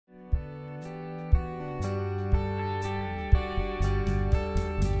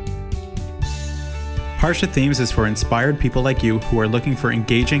Parsha Themes is for inspired people like you who are looking for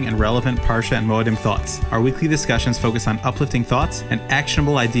engaging and relevant Parsha and Moedim thoughts. Our weekly discussions focus on uplifting thoughts and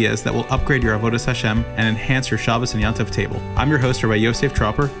actionable ideas that will upgrade your Avodas Hashem and enhance your Shabbos and Yom Tov table. I'm your host, Rabbi Yosef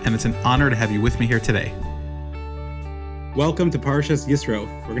Tropper, and it's an honor to have you with me here today. Welcome to Parshas Yisro.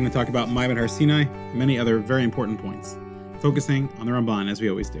 We're going to talk about Ma'amad Har Sinai and many other very important points, focusing on the Ramban as we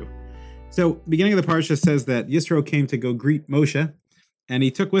always do. So, the beginning of the Parsha says that Yisro came to go greet Moshe, and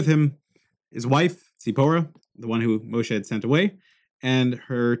he took with him his wife, Tzipora, the one who Moshe had sent away, and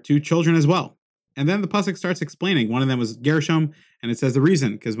her two children as well. And then the pasuk starts explaining. One of them was Gershom, and it says the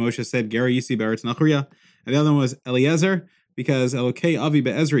reason, because Moshe said, Ger Yisi Be'eretz Nachriya. And the other one was Eliezer, because Elokei Avi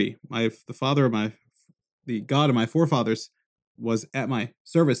Be'ezri, the God of my forefathers, was at my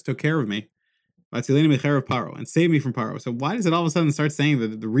service, took care of me, and saved me from Paro. So why does it all of a sudden start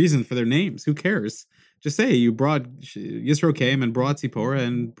saying the reason for their names? Who cares? Just say you brought Yisro came and brought Tzipora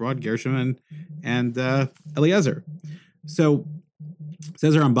and brought Gershom and Eliezer. So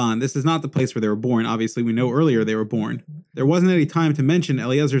says Ramban, this is not the place where they were born. Obviously, we know earlier they were born. There wasn't any time to mention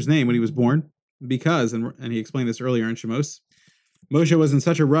Eliezer's name when he was born because, and he explained this earlier in Shemos, Moshe was in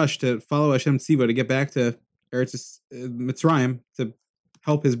such a rush to follow Hashem Tziva to get back to Eretz Mitzrayim to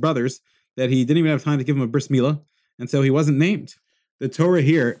help his brothers that he didn't even have time to give him a bris milah, and so he wasn't named. The Torah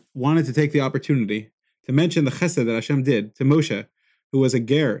here wanted to take the opportunity to mention the chesed that Hashem did to Moshe, who was a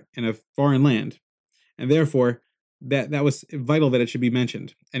ger in a foreign land, and therefore that was vital that it should be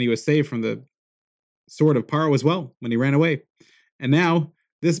mentioned. And he was saved from the sword of Paro as well when he ran away. And now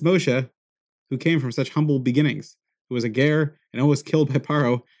this Moshe, who came from such humble beginnings, who was a ger and almost killed by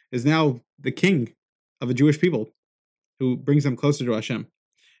Paro, is now the king of the Jewish people, who brings them closer to Hashem.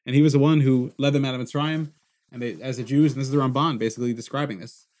 And he was the one who led them out of Mitzrayim, and they, as the Jews, and this is the Ramban basically describing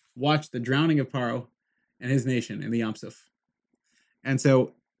this, watched the drowning of Paro and his nation in the Yam Suf. And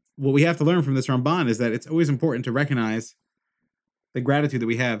so what we have to learn from this Ramban is that it's always important to recognize the gratitude that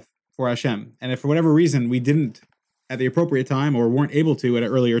we have for Hashem. And if for whatever reason we didn't at the appropriate time or weren't able to at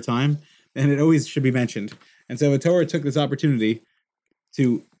an earlier time, then it always should be mentioned. And so the Torah took this opportunity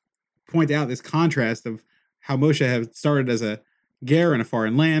to point out this contrast of how Moshe had started as a ger in a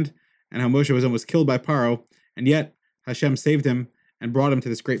foreign land and how Moshe was almost killed by Paro, and yet Hashem saved him and brought him to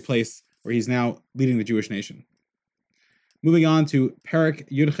this great place where he's now leading the Jewish nation. Moving on to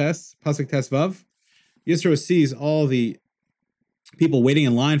Perek Yudches, Pasuk Tesvav, Yisro sees all the people waiting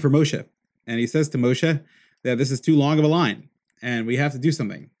in line for Moshe, and he says to Moshe that this is too long of a line, and we have to do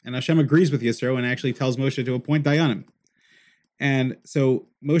something. And Hashem agrees with Yisro and actually tells Moshe to appoint Dayanim. And so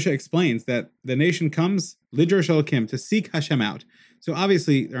Moshe explains that the nation comes, Lidrosh Elokim, to seek Hashem out. So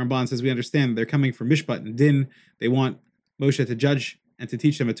obviously, the Ramban says we understand that they're coming for Mishpat and Din. They want Moshe to judge and to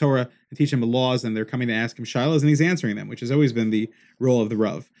teach them a Torah and teach them the laws, and they're coming to ask him shilas, and he's answering them, which has always been the role of the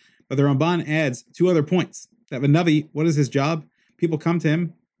Rav. But the Ramban adds two other points. That the Navi, what is his job? People come to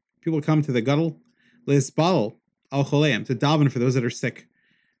him, people come to the Gadol, Lehispal al Choleim, to daven for those that are sick.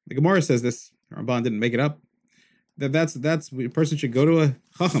 The Gemara says this, the Ramban didn't make it up, that's a person should go to a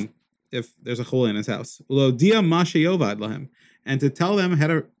Chacham if there's a Chol in his house. Ulodia ma sheyovad lahem, and to tell them how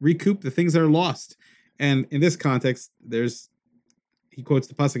to recoup the things that are lost. And in this context, he quotes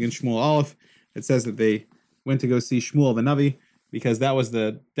the pasuk in Shmuel Aleph. It says that they went to go see Shmuel the Navi because that was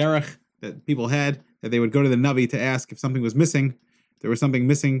the derech that people had, that they would go to the Navi to ask if something was missing. If there was something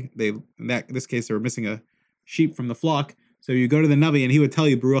missing, in this case, they were missing a sheep from the flock. So you go to the Navi and he would tell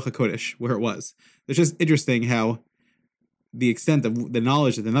you Baruch HaKodesh, where it was. It's just interesting how the extent of the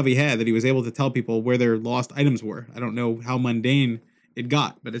knowledge that the Navi had, that he was able to tell people where their lost items were. I don't know how mundane it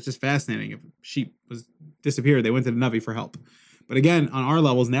got, but it's just fascinating. If sheep was disappeared, they went to the Navi for help. But again, on our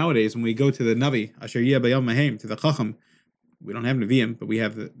levels nowadays, when we go to the Navi, Asher Yeh B'Yom Mahem, to the Chacham, we don't have Nevi'im, but we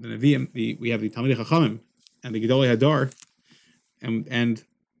have the Nevi'im, we have the Talmidei Chachamim, and the Gedolei Hadar, and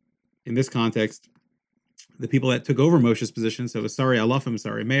in this context, the people that took over Moshe's position, so Sari Alafim,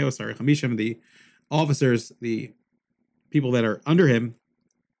 Sari Meo, Sari Chamishim, the officers, the people that are under him,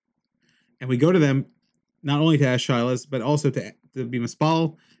 and we go to them not only to ask shilas, but also to be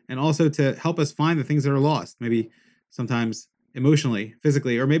mispal, and also to help us find the things that are lost, maybe sometimes emotionally,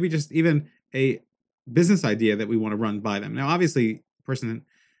 physically, or maybe just even a business idea that we want to run by them. Now, obviously, the person,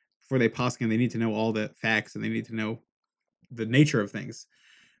 before they poskin, they need to know all the facts, and they need to know the nature of things.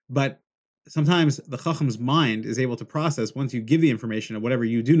 But sometimes the Chacham's mind is able to process once you give the information of whatever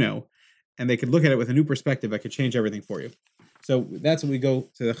you do know, and they could look at it with a new perspective that could change everything for you. So that's what we go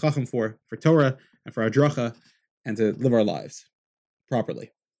to the Chacham for Torah and for Hadracha, and to live our lives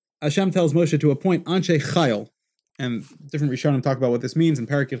properly. Hashem tells Moshe to appoint Anshe Chayil, and different Rishonim talk about what this means in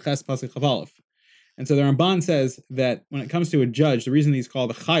Perek Yudches Pasuk Chav Aleph. And so the Ramban says that when it comes to a judge, the reason he's called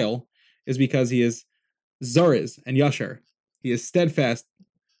a Chayil is because he is Zoriz and Yashar. He is steadfast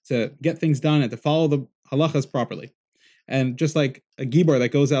to get things done and to follow the halachas properly. And just like a gibor that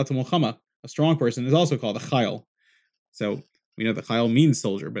goes out to Mulchama, a strong person, is also called a chayil. So we know that chayil means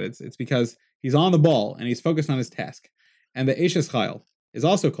soldier, but it's because he's on the ball and he's focused on his task. And the Eshes chayil is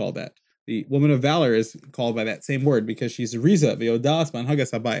also called that. The woman of valor is called by that same word because she's riza v'yodas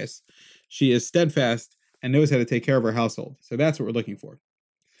b'anhagas habayis. She is steadfast and knows how to take care of her household. So that's what we're looking for.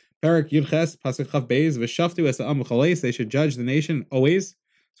 Parak Yudches Pasuk Chav Beis v'shaftu es ha'am v'chaleis. They should judge the nation always.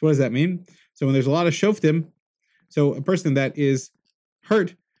 So what does that mean? So when there's a lot of shoftim, so a person that is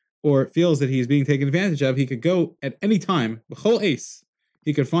hurt or feels that he's being taken advantage of, he could go at any time, b'chol ace,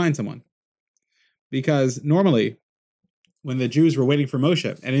 he could find someone. Because normally, when the Jews were waiting for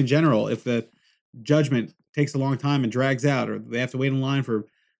Moshe, and in general, if the judgment takes a long time and drags out, or they have to wait in line for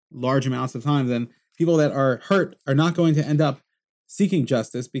large amounts of time, then people that are hurt are not going to end up seeking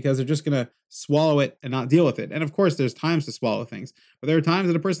justice because they're just going to swallow it and not deal with it. And of course, there's times to swallow things, but there are times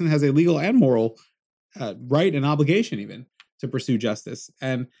that a person has a legal and moral right and obligation even to pursue justice.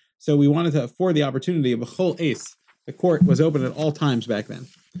 And so we wanted to afford the opportunity of a whole ace. The court was open at all times back then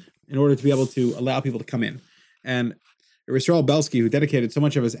in order to be able to allow people to come in. And Yisrael Belsky, who dedicated so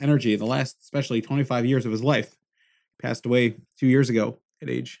much of his energy in the last, especially 25 years of his life, passed away 2 years ago at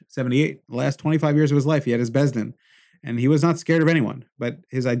age 78. The last 25 years of his life, he had his Bezdin, and he was not scared of anyone. But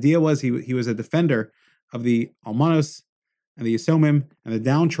his idea was he was a defender of the Almanos and the Yisomim and the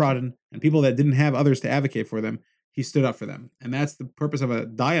downtrodden and people that didn't have others to advocate for them. He stood up for them. And that's the purpose of a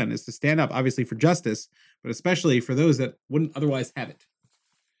Dayan, is to stand up, obviously, for justice, but especially for those that wouldn't otherwise have it.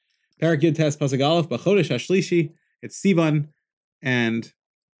 Parak Yud Tes Pasuk Aleph, B'chodesh HaShlishi, it's Sivan, and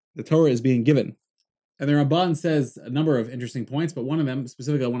the Torah is being given. And the Ramban says a number of interesting points, but one of them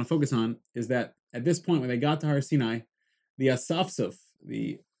specifically I want to focus on is that at this point, when they got to Har Sinai, the Asafsuf,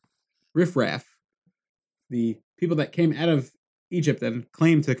 the riffraff, the people that came out of Egypt and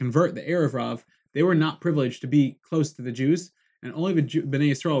claimed to convert the Erev Rav, they were not privileged to be close to the Jews, and only the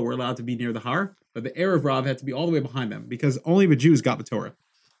Bnei Yisrael were allowed to be near the Har, but the Erev Rav had to be all the way behind them, because only the Jews got the Torah.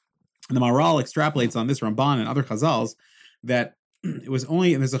 And the Maharal extrapolates on this Ramban and other Chazals that it was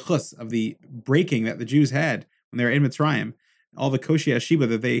only in the zechus of the breaking that the Jews had when they were in Mitzrayim, all the Koshi Hashiba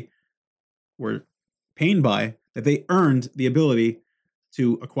that they were pained by, that they earned the ability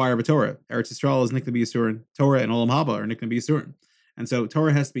to acquire the Torah. Eretz Yisrael is Nikna B'Yisurin, Torah and Olam Haba are Nikna B'Yisurin. And so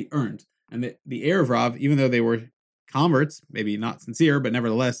Torah has to be earned. And the Erev Rav, even though they were converts, maybe not sincere, but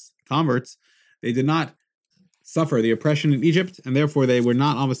nevertheless converts, they did not suffer the oppression in Egypt, and therefore they were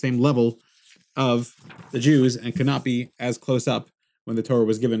not on the same level of the Jews and could not be as close up when the Torah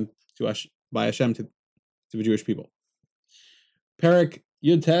was given to us by Hashem to the Jewish people. Parak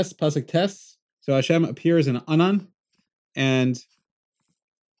Yud Tes, Pasuk Tes. So Hashem appears in Anan, and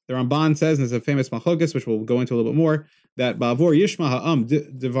the Ramban says, and there's a famous Machlokas, which we'll go into a little bit more, that Ba'avor Yishma Ha'am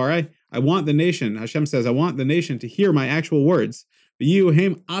Devarai, I want the nation, Hashem says, I want the nation to hear my actual words. And they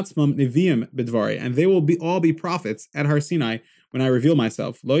will all be prophets at Har Sinai when I reveal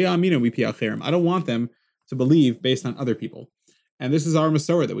myself. Lo ya'aminu mipi acherim. I don't want them to believe based on other people. And this is our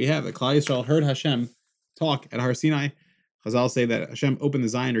Masorah that we have, that Klal Yisrael heard Hashem talk at Har Sinai. Chazal say that Hashem opened the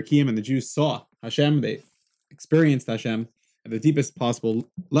Zion Rekiim and the Jews saw Hashem. They experienced Hashem at the deepest possible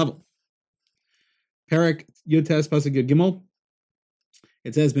level. Parak Yud Tes Pasuk Yud Gimel.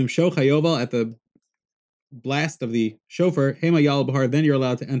 It says, Bimshoch Hayoval, at the blast of the shofar, Hema Yal Bahar, then you're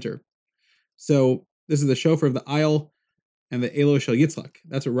allowed to enter. So this is the shofar of the Ayil and the Elo Shel Yitzchak.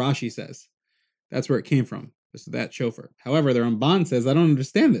 That's what Rashi says. That's where it came from. This is that shofar. However, the Ramban says, I don't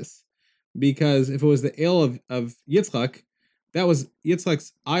understand this, because if it was the El of Yitzchak, that was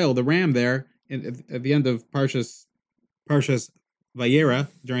Yitzchak's Ayil, the ram there, at the end of Parshas Vayera,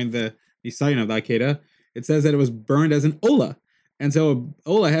 during the Nisayon of the Akedah, it says that it was burned as an Ola. And so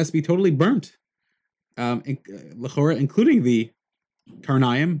Ola has to be totally burnt. Including the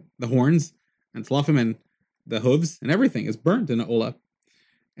karnayim, the horns, and tlafim, and the hooves, and everything is burnt in an ola.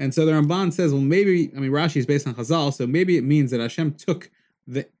 And so the Ramban says, well, maybe, Rashi is based on Chazal, so maybe it means that Hashem took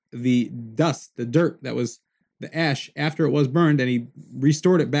the dust, the dirt that was the ash after it was burned, and he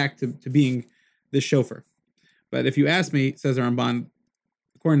restored it back to being this shofar. But if you ask me, says the Ramban,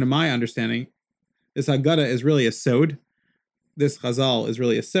 according to my understanding, this Haggadah is really a sod. This Chazal is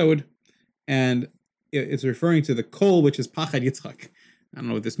really a sod, and it's referring to the kol, which is Pachad Yitzchak. I don't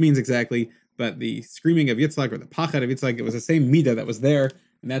know what this means exactly, but the screaming of Yitzchak or the Pachad of Yitzchak, it was the same midah that was there,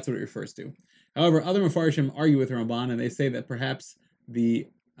 and that's what it refers to. However, other Mefarshim argue with Ramban, and they say that perhaps the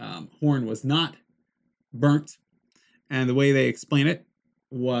horn was not burnt, and the way they explain it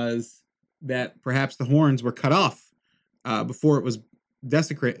was that perhaps the horns were cut off before it was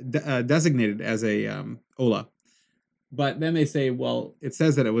designated as a Ola. But then they say, well, it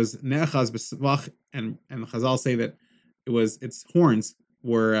says that it was Ne'achaz b'svach, and Chazal say that its horns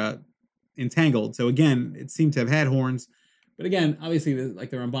were entangled. So again, it seemed to have had horns. But again, obviously, like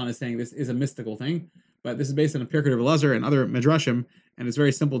the Ramban is saying, this is a mystical thing. But this is based on a Pirkei of Elazar and other Midrashim, and it's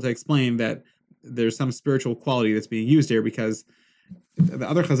very simple to explain that there's some spiritual quality that's being used here, because the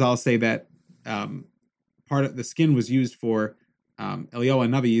other Chazal say that part of the skin was used for Eliyahu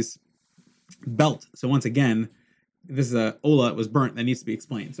Navi's belt. So once again, this is a Ola, it was burnt, that needs to be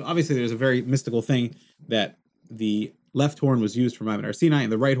explained. So obviously there's a very mystical thing that the left horn was used for Ma'amad Har Sinai,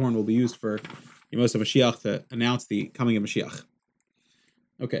 and the right horn will be used for Yemos HaMashiach to announce the coming of Mashiach.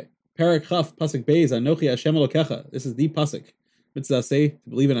 Okay. Parak Chaf, Pasuk Beis, Anochi Hashem Elokecha. This is the Pasuk. Mitzvah say, to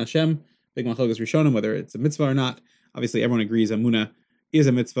believe in Hashem, Big Machlokes Rishonim, whether it's a mitzvah or not. Obviously everyone agrees Amunah is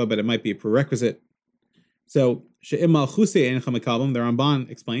a mitzvah, but it might be a prerequisite. So, She'im Malchusei Ein Chamekabim, the Ramban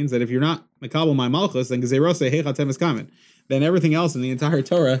explains that if you're not Mekabel my Malchus, then Gezerosei Heichatem Eskamen. Then everything else in the entire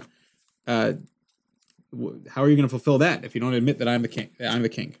Torah, how are you going to fulfill that if you don't admit that I'm the king? That I'm the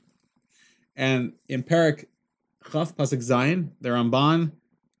king. And in Parak Chaf Pasuk Zayin, the Ramban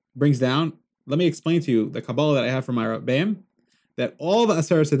brings down, let me explain to you the Kabbalah that I have from my Rabbeim, that all the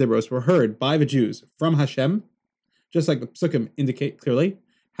Aseret Sedibros were heard by the Jews from Hashem, just like the Psukim indicate clearly.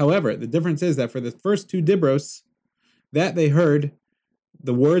 However, the difference is that for the first two Dibros, that they heard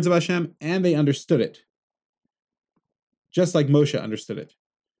the words of Hashem and they understood it, just like Moshe understood it.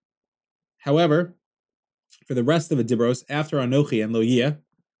 However, for the rest of the Dibros, after Anochi and Lo Yeh,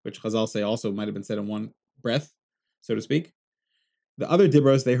 which Chazal say also might have been said in one breath, so to speak, the other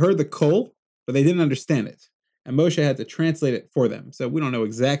Dibros, they heard the Kol, but they didn't understand it. And Moshe had to translate it for them. So we don't know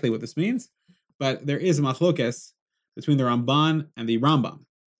exactly what this means, but there is a machlokes between the Ramban and the Rambam.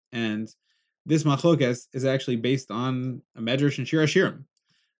 And this machlokes is actually based on a Medrash and Shir HaShirim.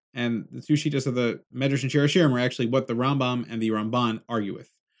 And the two shittas of the Medrash and Shir HaShirim are actually what the Rambam and the Ramban argue with.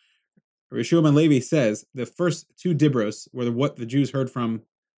 Rabbi Shua ben Levi says the first two Dibros were what the Jews heard from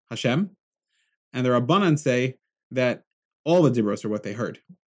Hashem, and the Rabbanan say that all the Dibros are what they heard.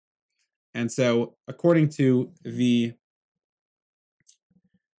 And so, according to the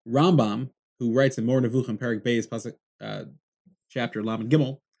Rambam, who writes in Mor Nevuchim, Parak Beis, chapter Lamed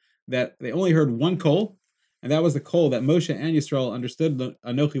Gimel, that they only heard one kol, and that was the kol that Moshe and Yisrael understood,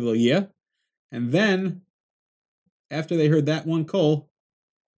 Anochi Lo Yeh. And then, after they heard that one kol,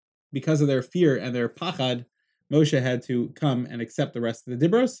 because of their fear and their pachad, Moshe had to come and accept the rest of the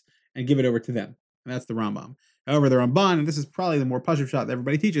Dibros and give it over to them. And that's the Rambam. However, the Ramban, and this is probably the more Pashup shot that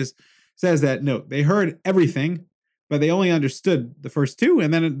everybody teaches, says that no, they heard everything, but they only understood the first two,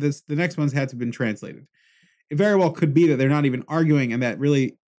 and then the next ones had to have been translated. It very well could be that they're not even arguing, and that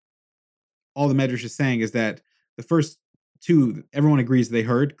really all the Medrash is saying is that the first two, everyone agrees they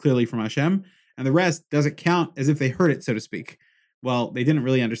heard clearly from Hashem, and the rest doesn't count as if they heard it, so to speak. Well, they didn't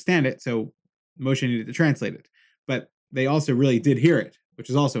really understand it, so Moshe needed to translate it. But they also really did hear it, which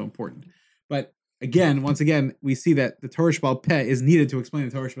is also important. But again, once again, we see that the Torah Sheba'al Peh is needed to explain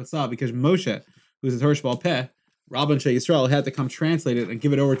the Torah Sheba'al, because Moshe, who's the Torah Sheba'al Peh, Rabban Shei Yisrael, had to come translate it and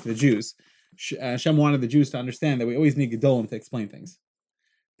give it over to the Jews. Hashem wanted the Jews to understand that we always need Gedolim to explain things.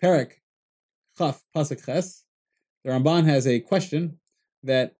 Parak Chaf Pasuk Ches, the Ramban has a question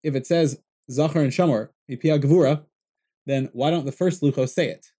that if it says Zachar and Shamor, Mipia Gevura, then why don't the first Luchos say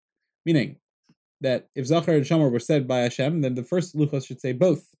it? Meaning that if Zachar and Shamor were said by Hashem, then the first Luchos should say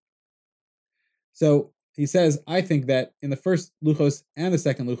both. So he says, I think that in the first Luchos and the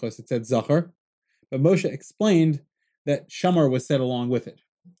second Luchos it said Zachar, but Moshe explained that Shamor was said along with it.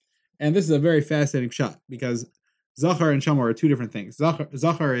 And this is a very fascinating shot, because Zachar and Shamor are two different things.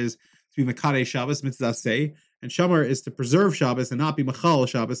 Zachar is to be Mekadei Shabbos, mitzvah say, and Shamor is to preserve Shabbos and not be Mechal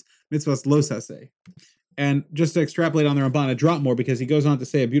Shabbos, mitzvah lo saseh. And just to extrapolate on the Ramban a drop more, because he goes on to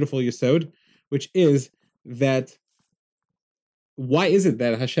say a beautiful yesod, which is that why is it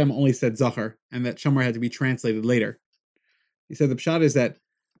that Hashem only said Zachar and that Shamar had to be translated later? He said the pshat is that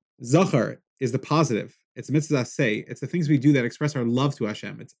Zachar is the positive. It's mitzvah say. It's the things we do that express our love to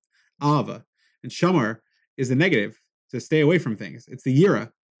Hashem. It's ahava. And Shamar is the negative, to stay away from things. It's the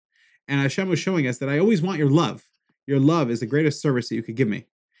yira. And Hashem was showing us that I always want your love. Your love is the greatest service that you could give me.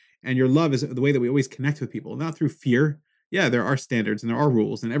 And your love is the way that we always connect with people, not through fear. Yeah, there are standards and there are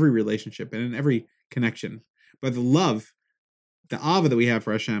rules in every relationship and in every connection. But the love, the ava that we have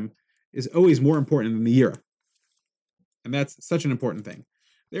for Hashem, is always more important than the yira. And that's such an important thing.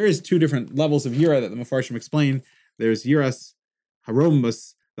 There is two different levels of yira that the Mefarshim explain. There's yiras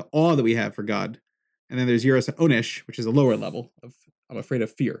haromus, the awe that we have for God. And then there's yiras onesh, which is a lower level of I'm afraid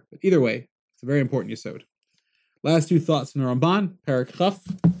of fear. But either way, it's a very important yesod. Last two thoughts from the Ramban, Perek Chaf,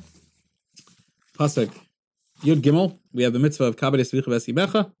 Pasuk Yud Gimel. We have the mitzvah of Kabbalah Svicha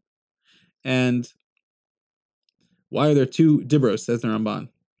V'Sibecha. And why are there two Dibros, says the Ramban?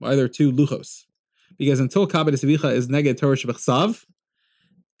 Why are there two Luchos? Because until Kabbalah Svicha is Neged Torah Shebechsav,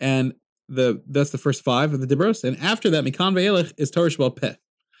 and that's the first five of the Dibros, and after that, Mikan Ve'elech is Torah Shebal Peh.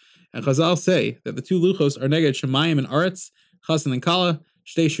 And Chazal say that the two Luchos are Neged Shemayim and Aretz, Chasan and Kala,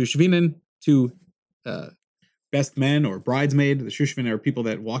 Shtei Shushvinin, two best men or bridesmaid. The Shushvin are people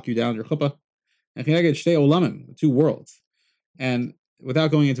that walk you down your chuppah. And Neged Shtei Olamim, the two worlds. And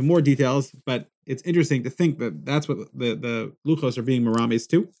without going into more details, but it's interesting to think that that's what the Luchos are being Merames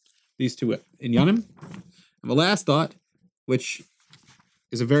to, these two Inyanim. And the last thought, which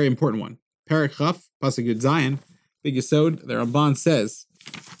is a very important one, Perek Chaf, Pasuk Yud Zayin, Big Yesod, the Ramban says,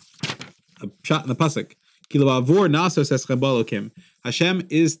 a shot in the Pasuk, Hashem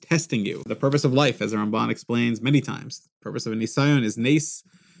is testing you. The purpose of life, as the Ramban explains many times, the purpose of a Nisayon is nes,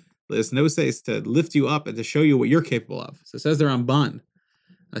 is to lift you up and to show you what you're capable of. So says the Ramban,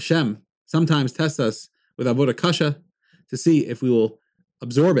 Hashem sometimes tests us with avodah kasha to see if we will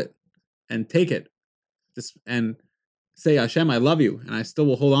absorb it and take it and say, Hashem, I love you, and I still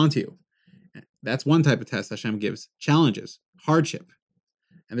will hold on to you. That's one type of test Hashem gives. Challenges, hardship.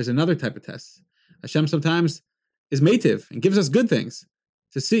 And there's another type of test. Hashem sometimes is meitiv and gives us good things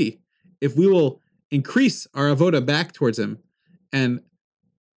to see if we will increase our avodah back towards Him and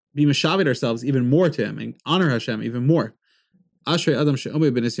be meshavet ourselves even more to Him and honor Hashem even more. Ashrei Adam she'omeh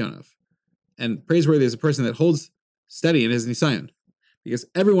b'nisyonav. And praiseworthy is a person that holds steady in his nisayon, because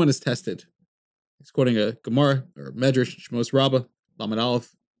everyone is tested. He's quoting a Gemara or Medrash, Shmos Rabbah, Lamed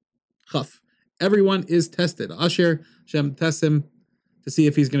Aleph, Chaf. Everyone is tested. Asher, Hashem tests him to see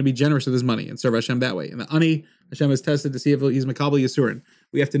if he's going to be generous with his money and serve Hashem that way. And the Ani, Hashem is tested to see if he's Makabel Yisurin.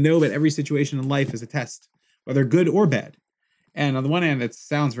 We have to know that every situation in life is a test, whether good or bad. And on the one hand, it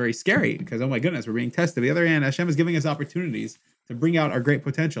sounds very scary because, oh my goodness, we're being tested. On the other hand, Hashem is giving us opportunities to bring out our great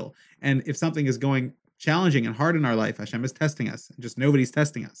potential. And if something is going challenging and hard in our life, Hashem is testing us. Just nobody's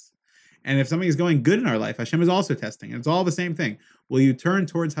testing us. And if something is going good in our life, Hashem is also testing. And it's all the same thing. Will you turn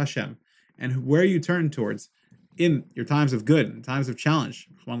towards Hashem? And where you turn towards in your times of good and times of challenge,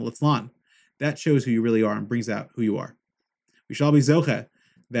 that shows who you really are and brings out who you are. We shall be zoche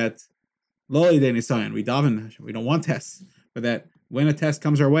that lo yidei nisayon, we daven, we don't want tests, but that when a test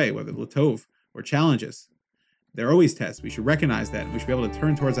comes our way, whether latov or challenges, they're always tests. We should recognize that, and we should be able to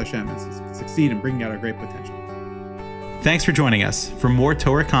turn towards Hashem and succeed in bringing out our great potential. Thanks for joining us. For more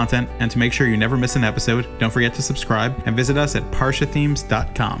Torah content and to make sure you never miss an episode, don't forget to subscribe and visit us at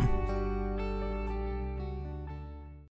parshathemes.com.